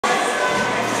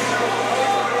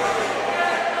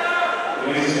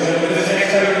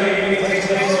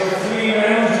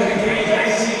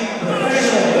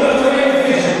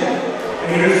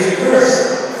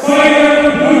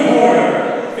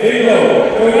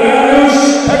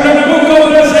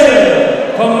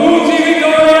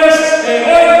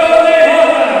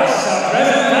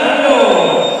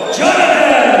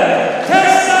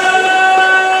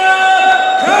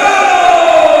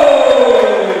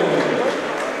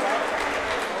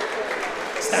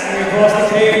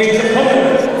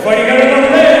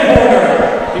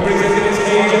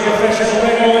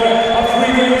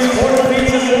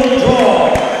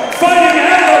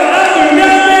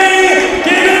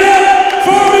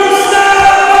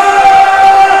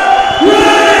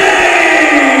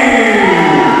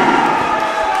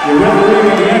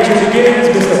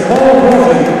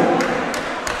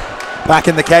Back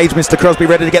in the cage, Mr. Crosby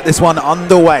ready to get this one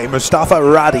underway. Mustafa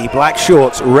Radi, black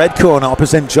shorts, red corner,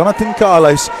 opposite Jonathan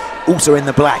Carlos, also in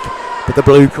the black, but the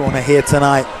blue corner here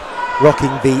tonight, rocking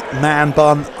the man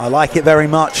bun. I like it very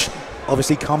much.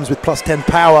 Obviously comes with +10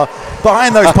 power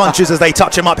behind those punches as they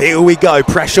touch him up. Here we go.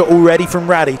 Pressure already from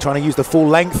Radi, trying to use the full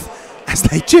length as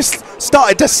they just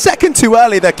started a second too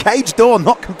early. The cage door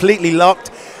not completely locked,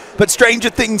 but stranger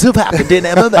things have happened in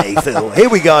MMA, Phil. Here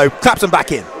we go. Claps him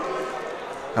back in.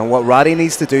 And what Radi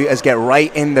needs to do is get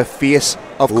right in the face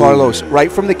of Carlos, right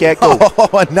from the get-go.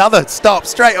 Oh, another stop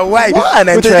straight away. What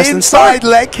an with interesting an inside start.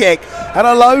 leg kick and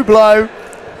a low blow.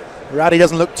 Radi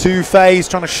doesn't look too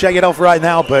phased, trying to shake it off right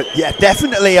now, but yeah,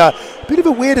 definitely a bit of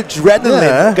a weird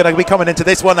adrenaline going to be coming into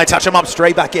this one. They touch him up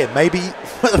straight back in, maybe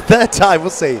for the third time, we'll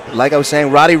see. Like I was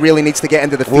saying, Radi really needs to get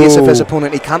into the face of his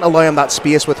opponent. He can't allow him that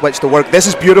space with which to work. This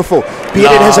is beautiful.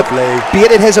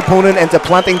 Baited his opponent into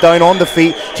planting down on the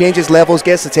feet, changes levels,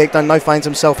 gets the takedown, now finds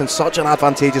himself in such an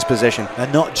advantageous position.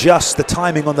 And not just the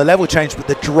timing on the level change, but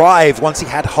the drive once he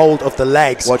had hold of the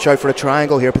legs. Watch out for a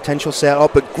triangle here, potential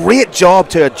setup, but great job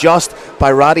to adjust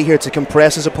by Radi here to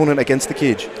compress his opponent against the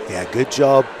cage. Yeah, good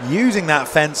job using that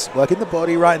fence, working the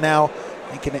body right now,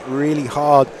 making it really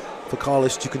hard for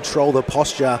Carlos to control the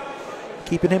posture,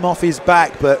 keeping him off his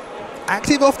back, but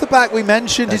active off the back. We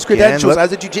mentioned his credentials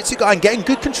as a jiu-jitsu guy and getting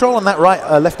good control on that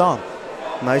left arm.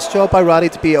 Nice job by Radi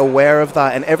to be aware of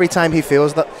that, and every time he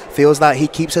feels that, he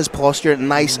keeps his posture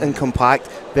nice and compact.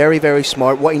 Very, very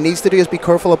smart. What he needs to do is be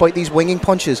careful about these winging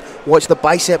punches. Watch the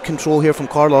bicep control here from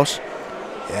Carlos.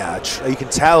 Yeah, you can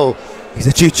tell he's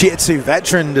a jiu-jitsu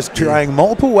veteran, just trying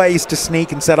multiple ways to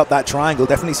sneak and set up that triangle.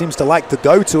 Definitely seems to like to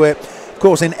go to it. Of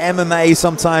course, in MMA,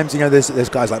 sometimes, you know, there's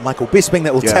guys like Michael Bisping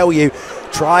that will tell you,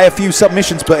 try a few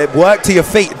submissions, but it worked to your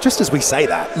feet. Just as we say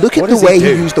that. Look at the way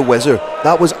he used the whizzer.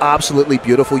 That was absolutely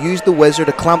beautiful. Used the whizzer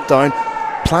to clamp down,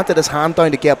 planted his hand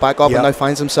down to get back up, and now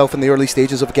finds himself in the early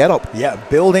stages of get up. Yeah,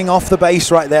 building off the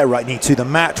base right there, right knee to the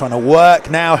mat, trying to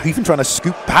work now, even trying to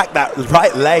scoop back that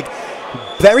right leg.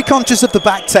 Very conscious of the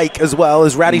back take as well,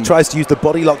 as Radi tries to use the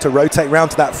body lock to rotate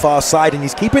round to that far side, and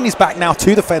he's keeping his back now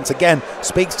to the fence again.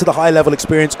 Speaks to the high level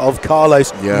experience of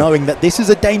Carlos, knowing that this is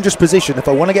a dangerous position. If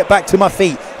I want to get back to my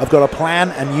feet, I've got to plan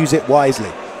and use it wisely.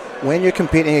 When you're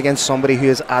competing against somebody who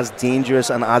is as dangerous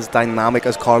and as dynamic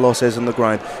as Carlos is on the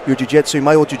ground, your jiu-jitsu,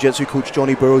 my old jiu-jitsu coach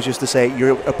Johnny Burrows used to say,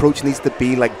 your approach needs to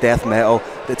be like death metal.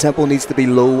 The tempo needs to be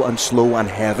low and slow and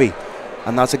heavy.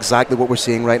 And that's exactly what we're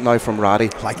seeing right now from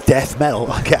Radi. Like death metal.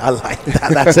 Okay, I like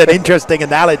that. That's an interesting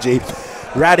analogy.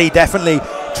 Radi definitely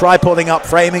tripoding up,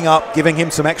 framing up, giving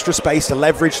him some extra space to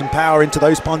leverage some power into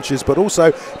those punches, but also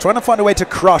trying to find a way to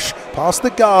crush past the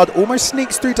guard. Almost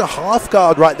sneaks through to half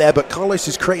guard right there, but Carlos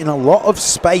is creating a lot of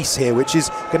space here, which is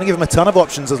going to give him a ton of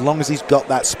options as long as he's got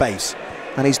that space.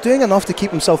 And he's doing enough to keep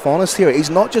himself honest here. He's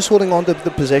not just holding on to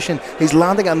the position, he's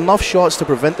landing enough shots to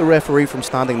prevent the referee from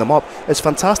standing them up. It's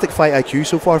fantastic fight IQ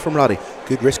so far from Radi.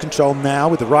 Good wrist control now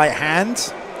with the right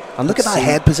hand. And look at that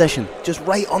head position, just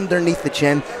right underneath the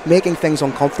chin, making things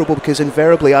uncomfortable, because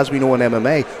invariably, as we know in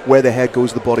MMA, where the head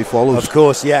goes, the body follows. Of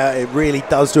course, yeah, it really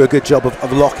does do a good job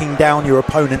of locking down your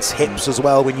opponent's hips as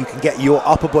well, when you can get your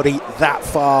upper body that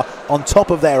far on top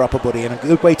of their upper body. And a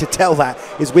good way to tell that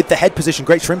is with the head position.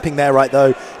 Great shrimping there, right,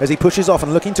 though, as he pushes off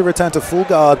and looking to return to full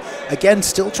guard. Again,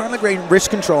 still trying to gain wrist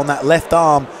control on that left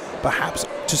arm, perhaps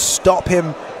to stop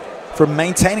him from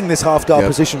maintaining this half-guard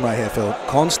position right here, Phil.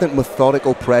 Constant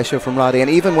methodical pressure from Radi, and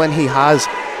even when he has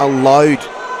allowed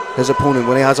his opponent,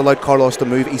 when he has allowed Carlos to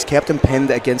move, he's kept him pinned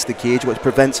against the cage, which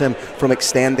prevents him from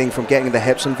extending, from getting the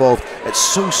hips involved. It's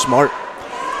so smart.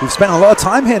 We've spent a lot of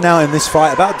time here now in this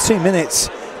fight, about 2 minutes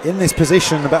in this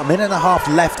position, about a minute and a half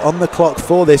left on the clock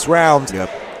for this round.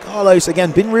 Carlos,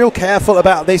 again, been real careful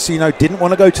about this, you know, didn't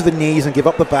want to go to the knees and give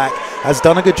up the back, has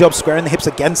done a good job squaring the hips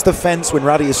against the fence when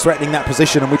Radi is threatening that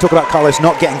position. And we talk about Carlos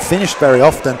not getting finished very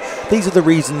often. These are the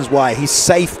reasons why he's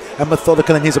safe and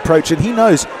methodical in his approach, and he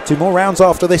knows 2 more rounds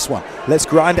after this one. Let's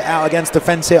grind it out against the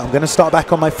fence here. I'm going to start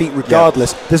back on my feet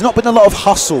regardless. There's not been a lot of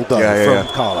hustle, though,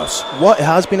 from Carlos. What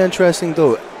has been interesting,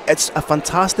 though, it's a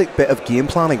fantastic bit of game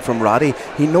planning from Radi.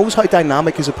 He knows how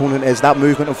dynamic his opponent is. That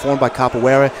movement informed by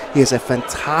capoeira. He is a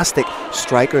fantastic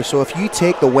striker. So if you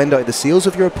take the wind out of the sails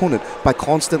of your opponent by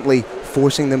constantly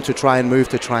forcing them to try and move,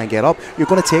 to try and get up, you're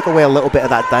going to take away a little bit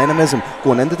of that dynamism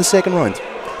going into the second round.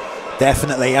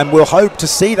 Definitely, and we'll hope to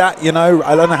see that. You know,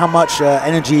 I don't know how much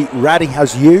energy Radi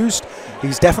has used.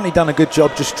 He's definitely done a good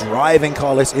job just driving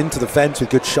Carlos into the fence with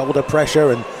good shoulder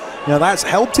pressure, and you know, that's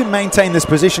helped him maintain this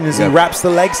position as he wraps the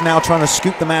legs now, trying to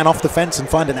scoop the man off the fence and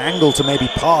find an angle to maybe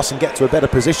pass and get to a better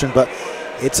position. But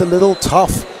it's a little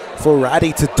tough for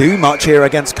Radi to do much here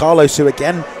against Carlos, who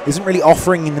again isn't really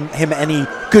offering him any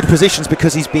good positions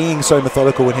because he's being so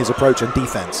methodical in his approach and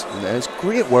defense. It's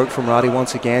great work from Radi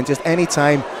once again. Just any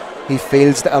time he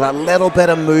feels that little bit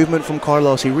of movement from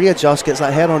Carlos, he readjusts, gets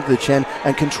that head onto the chin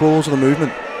and controls the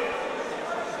movement.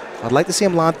 I'd like to see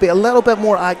him land, be a little bit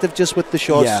more active just with the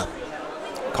shots. Yeah.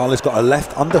 Carlos got a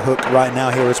left underhook right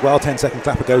now here as well. 10-second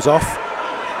clapper goes off.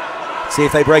 See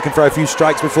if they break and throw a few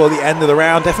strikes before the end of the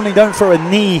round. Definitely don't throw a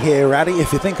knee here, Radi,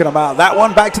 if you're thinking about that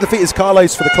one. Back to the feet is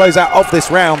Carlos for the closeout of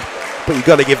this round. But you've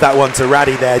got to give that one to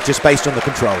Radi there, just based on the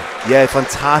control. Yeah,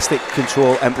 fantastic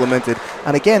control implemented.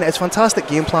 And again, it's fantastic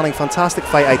game planning, fantastic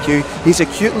fight IQ. He's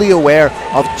acutely aware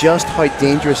of just how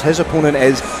dangerous his opponent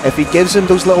is if he gives him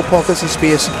those little pockets of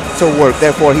space to work.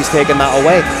 Therefore, he's taking that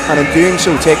away. And in doing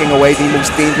so, taking away the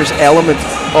most dangerous element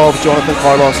of Jonathan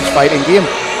Carlos' fighting game.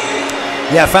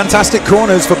 Yeah, fantastic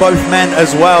corners for both men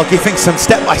as well, giving some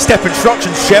step-by-step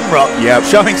instructions. Shamrock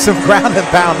showing some ground and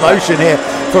pound motion here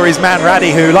for his man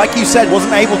Radi, who, like you said,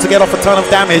 wasn't able to get off a ton of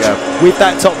damage with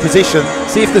that top position.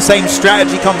 See if the same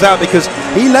strategy comes out, because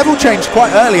he level changed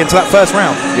quite early into that first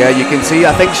round. Yeah, you can see,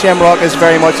 I think Shamrock is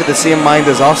very much of the same mind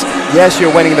as us. Yes,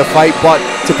 you're winning the fight, but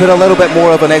to put a little bit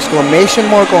more of an exclamation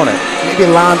mark on it,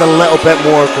 maybe land a little bit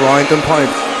more ground and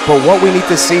pound. But what we need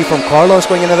to see from Carlos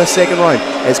going into the second round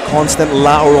is constant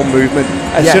lateral movement.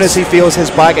 As soon as he feels his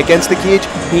back against the cage,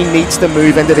 he needs to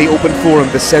move into the open forum,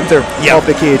 the center of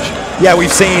the cage. Yeah,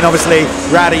 we've seen, obviously,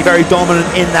 Radi very dominant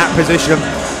in that position.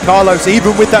 Carlos,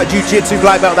 even with that jiu-jitsu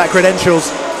black belt, that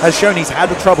credentials, has shown he's had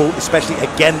the trouble, especially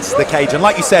against the cage. And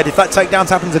like you said, if that takedowns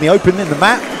happens in the open, in the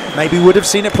mat, maybe would have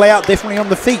seen it play out differently on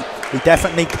the feet. He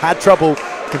definitely had trouble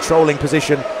controlling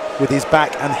position with his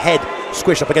back and head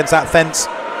squished up against that fence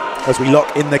as we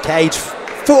lock in the cage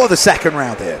for the second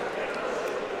round here.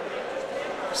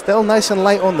 Still nice and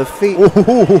light on the feet.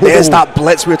 There's that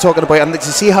blitz we were talking about. And did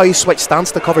you see how he switched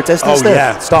stance to cover distance there?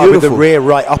 Yeah, started with the rear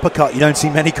right uppercut. You don't see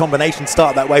many combinations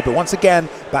start that way. But once again,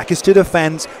 back is to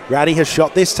defense. Radi has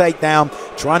shot this takedown,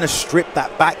 trying to strip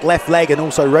that back left leg and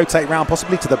also rotate round,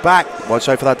 possibly to the back. Watch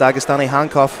out for that Dagestani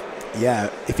handcuff.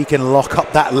 Yeah, if he can lock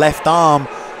up that left arm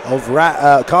of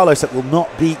Carlos, that will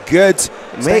not be good.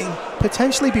 May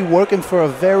potentially be working for a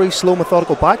very slow,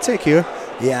 methodical back take here.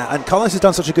 Yeah, and Carlos has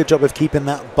done such a good job of keeping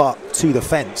that butt to the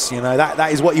fence. You know,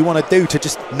 that is what you want to do, to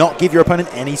just not give your opponent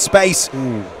any space.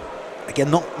 Again,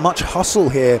 not much hustle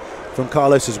here from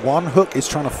Carlos's one hook is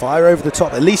trying to fire over the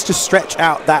top, at least to stretch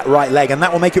out that right leg, and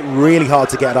that will make it really hard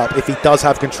to get up if he does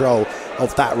have control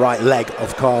of that right leg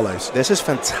of Carlos. This is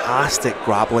fantastic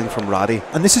grappling from Radi.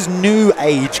 And this is new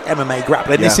age MMA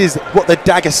grappling. This is what the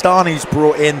Dagestanis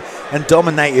brought in and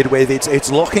dominated with. It's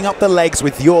locking up the legs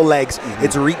with your legs.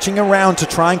 It's reaching around to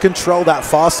try and control that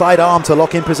far side arm to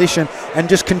lock in position and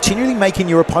just continually making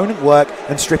your opponent work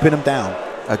and stripping them down.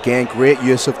 Again, great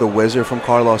use of the whizzer from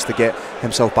Carlos to get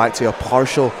himself back to a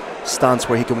partial stance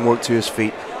where he can work to his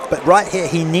feet. But right here,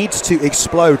 he needs to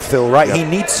explode, Phil, right? He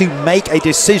needs to make a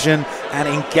decision and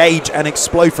engage and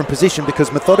explode from position,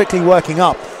 because methodically working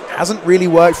up hasn't really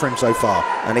worked for him so far.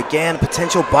 And again,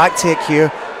 potential back take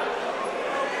here.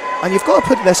 And you've got to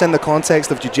put this in the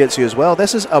context of jiu-jitsu as well.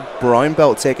 This is a brown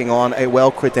belt taking on a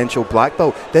well-credentialed black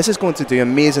belt. This is going to do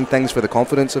amazing things for the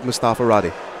confidence of Mustafa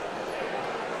Radi.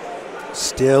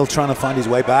 Still trying to find his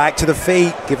way back to the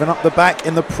feet, giving up the back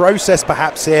in the process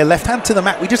perhaps here. Left hand to the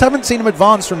mat. We just haven't seen him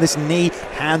advance from this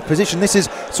knee-hand position. This is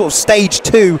sort of stage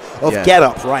 2 of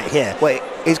get-up right here. Wait,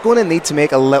 he's going to need to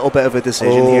make a little bit of a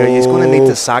decision here. He's going to need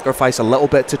to sacrifice a little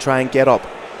bit to try and get up.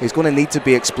 He's going to need to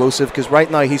be explosive, because right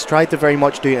now he's tried to very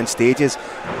much do it in stages.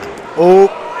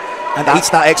 And that's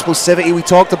that explosivity we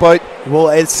talked about. Well,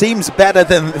 it seems better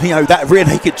than, you know, that rear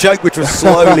naked choke, which was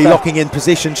slowly locking in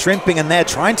position, shrimping, and they're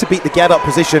trying to beat the get-up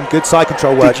position. Good side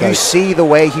control work. Did you see the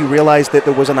way he realised that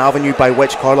there was an avenue by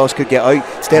which Carlos could get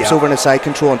out? Steps over in the side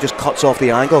control and just cuts off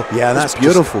the angle. Yeah, that's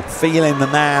beautiful. feeling the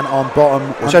man on bottom,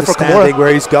 Watch understanding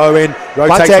where he's going.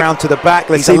 Rotates round to the back.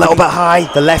 He's a little bit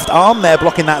high. The left arm there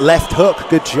blocking that left hook.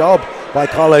 Good job by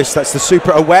Carlos. That's the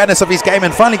super awareness of his game,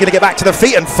 and finally going to get back to the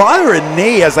feet and fire a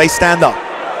knee as they stand up.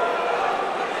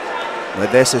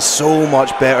 But this is so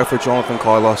much better for Jonathan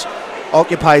Carlos.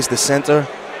 Occupies the center.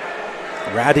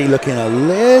 Radi looking a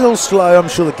little slow. I'm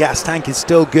sure the gas tank is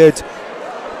still good.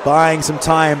 Buying some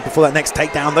time before that next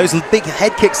takedown. Those big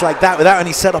head kicks like that without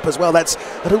any setup as well, that's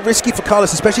a little risky for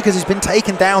Carlos, especially because he's been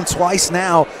taken down twice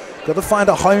now. Got to find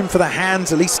a home for the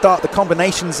hands, at least start the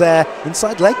combinations there.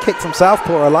 Inside leg kick from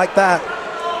southpaw, I like that.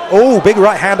 Oh, big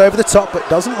right hand over the top, but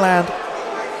doesn't land.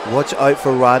 Watch out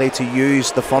for Radi to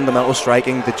use the fundamental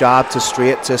striking, the jab to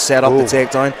straight to set up the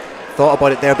takedown. thought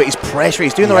about it there, but he's pressuring.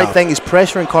 He's doing the right thing. He's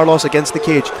pressuring Carlos against the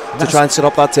cage to try and set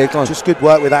up that takedown. Just good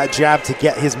work with that jab to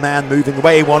get his man moving the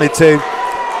way he wanted to.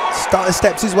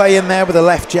 Steps his way in there with a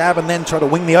left jab and then try to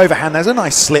wing the overhand. There's a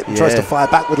nice slip. Tries to fire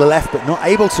back with the left, but not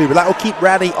able to. But that will keep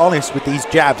Radi honest with these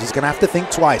jabs. He's going to have to think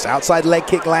twice. Outside leg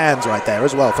kick lands right there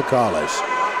as well for Carlos.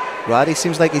 Radi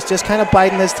seems like he's just kind of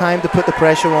biding his time to put the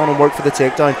pressure on and work for the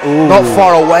takedown. Not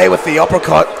far away with the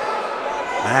uppercut.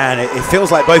 Man, it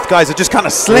feels like both guys are just kind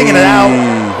of slinging it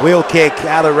out. Wheel kick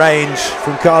out of range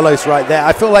from Carlos right there.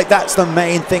 I feel like that's the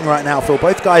main thing right now, Phil.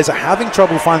 Both guys are having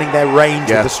trouble finding their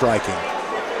range with the striking.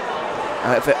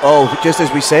 Just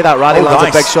as we say that, Radi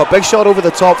lands a big shot. Big shot over the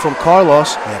top from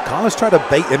Carlos. Yeah, Carlos tried to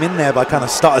bait him in there by kind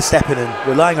of starter stepping and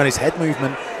relying on his head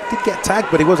movement. Did get tagged,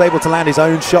 but he was able to land his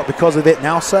own shot because of it.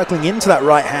 Now circling into that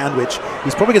right hand, which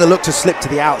he's probably going to look to slip to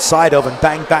the outside of and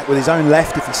bang back with his own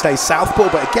left if he stays southpaw.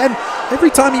 But again, every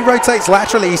time he rotates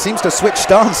laterally, he seems to switch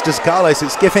stance, does Carlos.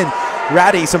 It's giving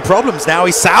Radi some problems now.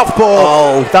 He's southpaw.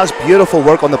 Oh, that's beautiful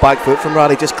work on the back foot from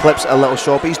Radi. Just clips a little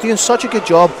shot, but he's doing such a good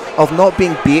job of not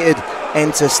being baited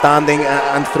into standing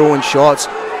and throwing shots.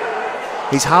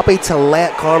 He's happy to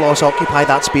let Carlos occupy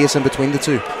that space in between the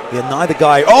two. Yeah, neither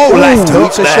guy. Left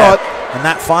hook a shot. And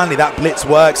that finally, that blitz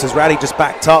works as Radi just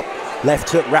backed up. Left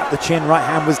hook, wrapped the chin, right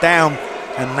hand was down.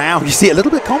 And now you see a little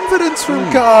bit of confidence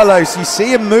from Carlos. You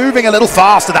see him moving a little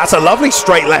faster. That's a lovely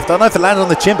straight left. I don't know if it landed on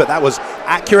the chin, but that was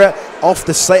accurate off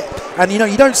the slip. And you know,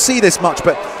 you don't see this much,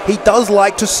 but he does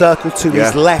like to circle to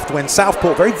his left when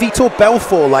southpaw, very Vitor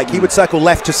Belfort like. He would circle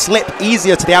left to slip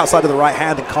easier to the outside of the right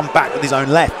hand and come back with his own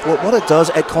left. Well, what it does,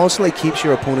 it constantly keeps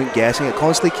your opponent guessing. It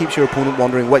constantly keeps your opponent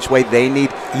wondering which way they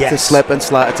need to slip and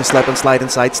slide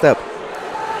and sidestep.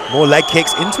 More leg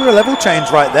kicks into a level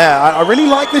change right there. I really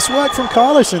like this work from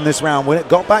Carlos in this round when it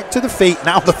got back to the feet.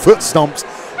 Now the foot stomps.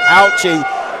 Ouchie.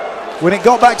 When it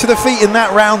got back to the feet in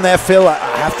that round there, Phil, I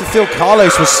have to feel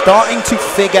Carlos was starting to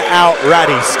figure out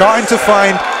Radi. Starting to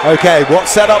find, okay, what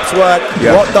setups work,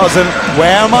 what doesn't,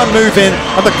 where am I moving?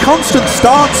 And the constant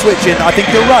stance switching, I think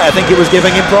you're right. I think it was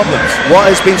giving him problems. What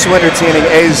has been so entertaining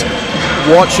is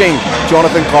watching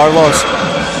Jonathan Carlos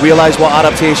realize what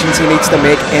adaptations he needs to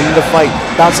make in the fight.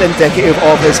 That's indicative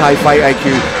of his high fight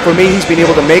IQ. For me, he's been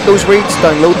able to make those reads,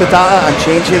 download the data and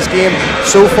change his game.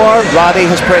 So far, Radi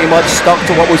has pretty much stuck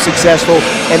to what was successful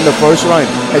in the first round.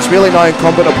 It's really now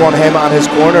incumbent upon him and his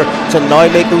corner to now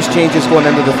make those changes going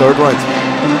into the third round.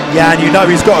 Yeah, and you know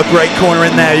he's got a great corner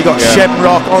in there. You've got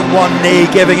Shamrock on one knee,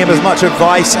 giving him as much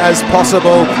advice as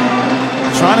possible.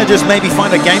 Trying to just maybe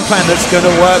find a game plan that's going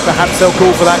to work. Perhaps they'll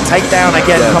call for that takedown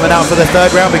again coming out for the third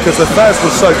round, because the first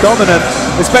was so dominant,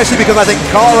 especially because I think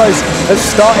Carlos has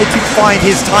started to find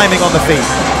his timing on the feet.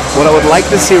 What I would like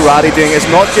to see Radi doing is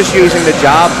not just using the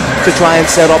jab to try and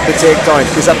set up the takedown,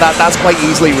 because that's quite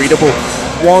easily readable.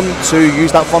 1, 2,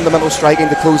 use that fundamental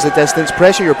striking to close the distance,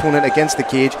 pressure your opponent against the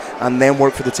cage, and then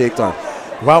work for the takedown.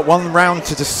 Well, one round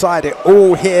to decide it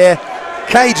all here.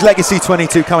 Cage Legacy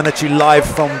 22 coming at you live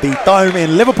from the Dome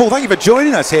in Liverpool. Thank you for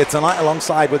joining us here tonight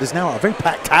alongside what is now a very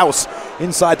packed house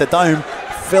inside the Dome,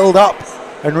 filled up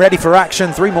and ready for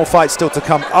action. 3 more fights still to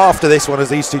come after this one as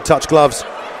these two touch gloves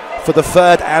for the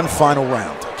third and final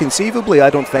round. Conceivably, I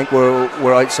don't think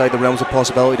we're outside the realms of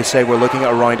possibility to say we're looking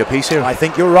at a round apiece here. I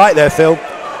think you're right there, Phil.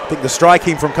 I think the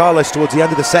striking from Carlos towards the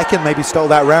end of the second maybe stole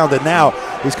that round, and now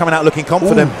he's coming out looking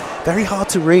confident. Very hard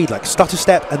to read, like stutter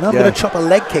step, and then I'm going to chop a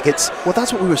leg kick. Well,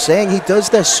 that's what we were saying. He does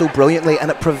this so brilliantly,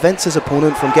 and it prevents his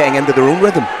opponent from getting into their own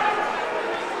rhythm.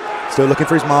 Still looking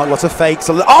for his mark, lots of fakes.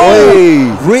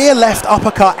 Rear left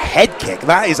uppercut head kick.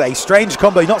 That is a strange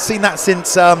combo. You've not seen that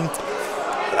since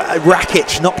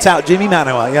Rakic knocked out Jimmy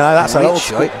Manuwa. You know,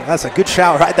 that's a good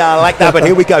shout right there. I like that. But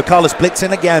here we go. Carlos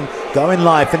blitzing again, going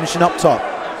live, finishing up top.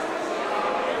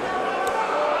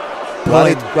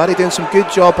 Radi doing some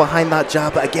good job behind that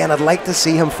jab, but again, I'd like to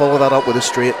see him follow that up with a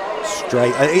straight.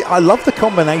 I love the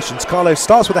combinations. Carlos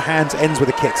starts with the hands, ends with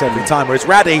the kicks every time, whereas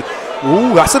Radi,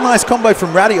 that's a nice combo from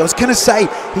Radi. I was going to say,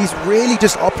 he's really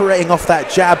just operating off that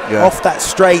jab, off that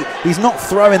straight. He's not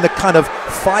throwing the kind of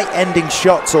fight-ending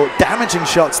shots or damaging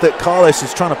shots that Carlos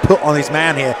is trying to put on his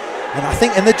man here. And I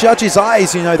think in the judge's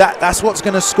eyes, you know, that's what's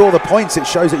going to score the points. It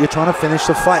shows that you're trying to finish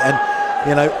the fight, and,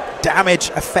 you know, damage,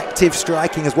 effective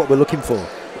striking is what we're looking for.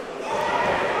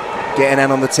 Getting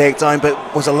in on the takedown,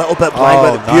 but was a little bit blind,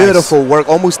 but beautiful work,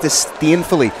 almost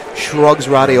disdainfully shrugs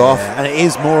Radi off. And it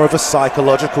is more of a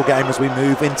psychological game as we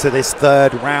move into this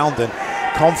third round, and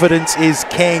confidence is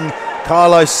king.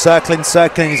 Carlos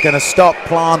circling, he's going to stop,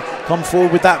 plant, come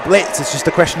forward with that blitz. It's just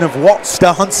a question of what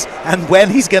stance and when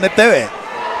he's going to do it.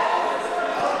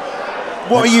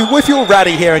 What are you, if you're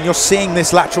Radi here and you're seeing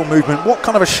this lateral movement, what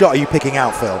kind of a shot are you picking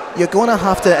out, Phil? You're going to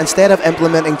have to, instead of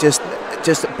implementing just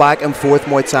back and forth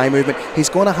Muay Thai movement, he's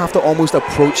going to have to almost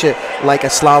approach it like a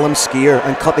slalom skier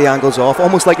and cut the angles off,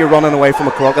 almost like you're running away from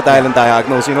a crocodile in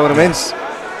diagonals, you know what I mean?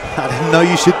 I didn't know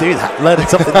you should do that. Learning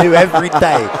something new every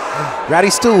day.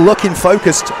 Radi's still looking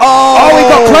focused. Oh, he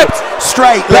got clipped!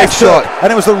 Straight left shot.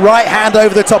 And it was the right hand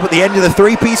over the top at the end of the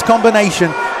three-piece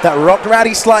combination that rocked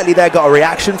Radi slightly there. Got a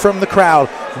reaction from the crowd.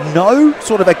 No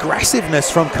sort of aggressiveness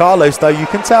from Carlos, though. You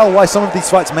can tell why some of these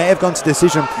fights may have gone to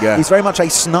decision. Yeah. He's very much a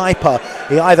sniper.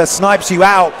 He either snipes you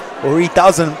out or he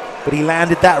doesn't. But he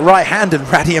landed that right hand and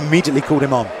Radi immediately called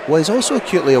him on. Well, he's also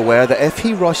acutely aware that if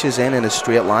he rushes in a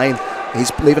straight line,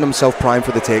 he's leaving himself primed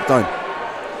for the takedown.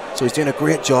 So he's doing a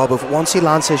great job of, once he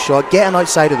lands his shot, getting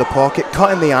outside of the pocket,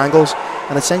 cutting the angles,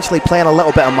 and essentially playing a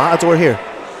little bit of matador here.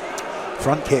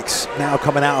 Front kicks now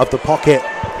coming out of the pocket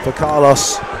for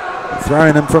Carlos,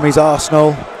 throwing them from his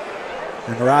arsenal.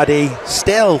 And Radi,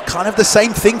 still kind of the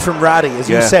same thing from Radi, as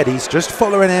you said. He's just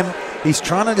following him. He's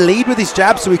trying to lead with his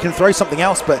jab so he can throw something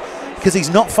else, but because he's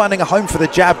not finding a home for the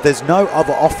jab, there's no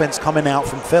other offense coming out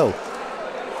from Phil.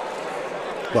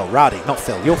 Well, Radi, not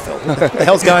Phil. You're Phil. What the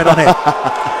hell's going on here?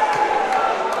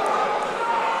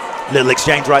 Little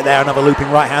exchange right there. Another looping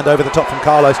right hand over the top from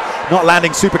Carlos. Not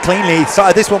landing super cleanly. He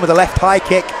started this one with a left high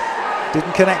kick.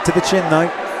 Didn't connect to the chin, though.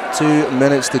 2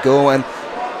 minutes to go. And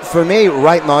for me,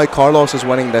 right now, Carlos is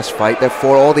winning this fight.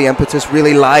 Therefore, all the impetus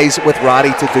really lies with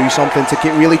Radi to do something, to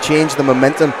really change the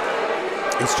momentum.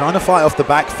 He's trying to fight off the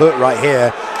back foot right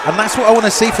here. And that's what I want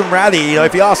to see from Radi. You know,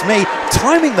 if you ask me,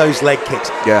 timing those leg kicks,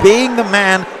 being the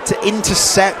man to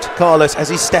intercept Carlos as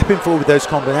he's stepping forward with those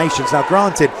combinations. Now,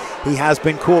 granted, he has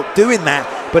been caught doing that,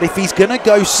 but if he's going to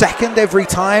go second every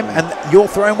time and you're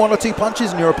throwing 1 or 2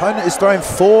 punches and your opponent is throwing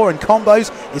 4 and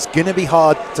combos, it's going to be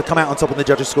hard to come out on top of the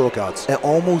judges' scorecards. It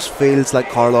almost feels like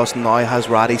Carlos now has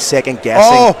Radi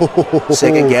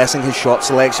second-guessing his shot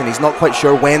selection. He's not quite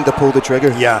sure when to pull the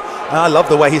trigger. Yeah, and I love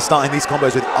the way he's starting these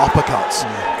combos with uppercuts,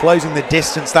 closing the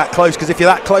distance that close, because if you're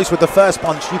that close with the first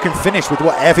punch, you can finish with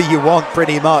whatever you want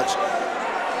pretty much.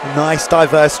 Nice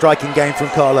diverse striking game from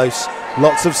Carlos.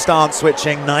 Lots of stance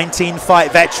switching,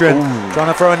 19-fight veteran,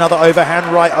 trying to throw another overhand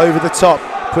right over the top,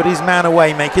 put his man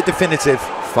away, make it definitive.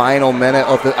 Final minute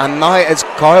of the, and now it's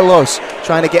Carlos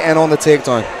trying to get in on the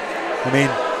takedown. I mean,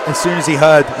 as soon as he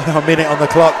heard a minute on the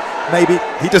clock, maybe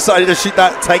he decided to shoot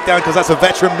that takedown, because that's a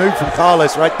veteran move from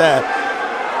Carlos right there.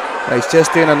 He's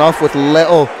just doing enough with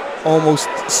little, almost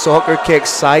soccer kicks,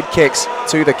 side kicks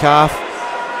to the calf.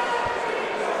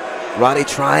 Radi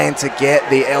trying to get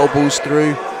the elbows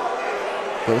through.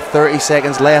 With 30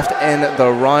 seconds left in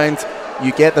the round,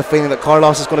 you get the feeling that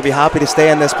Carlos is going to be happy to stay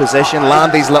in this position,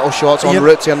 land these little shots en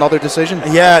route to another decision.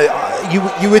 Yeah,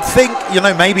 you would think, you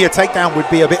know, maybe a takedown would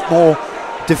be a bit more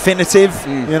definitive.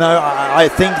 You know, I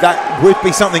think that would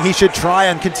be something he should try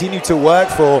and continue to work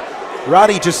for.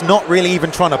 Radi just not really even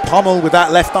trying to pummel with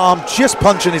that left arm, just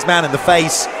punching his man in the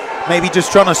face, maybe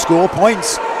just trying to score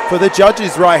points for the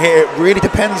judges right here. It really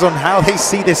depends on how they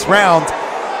see this round.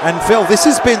 And Phil, this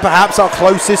has been perhaps our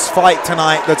closest fight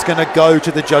tonight that's going to go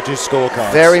to the judges'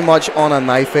 scorecards. Very much on a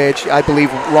knife edge. I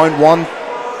believe round 1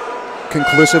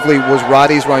 conclusively was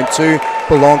Radi's. Round 2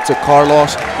 belonged to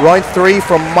Carlos. Round 3,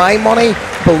 from my money,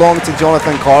 belonged to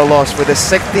Jonathan Carlos. For the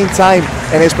 16th time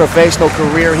in his professional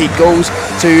career, he goes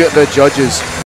to the judges.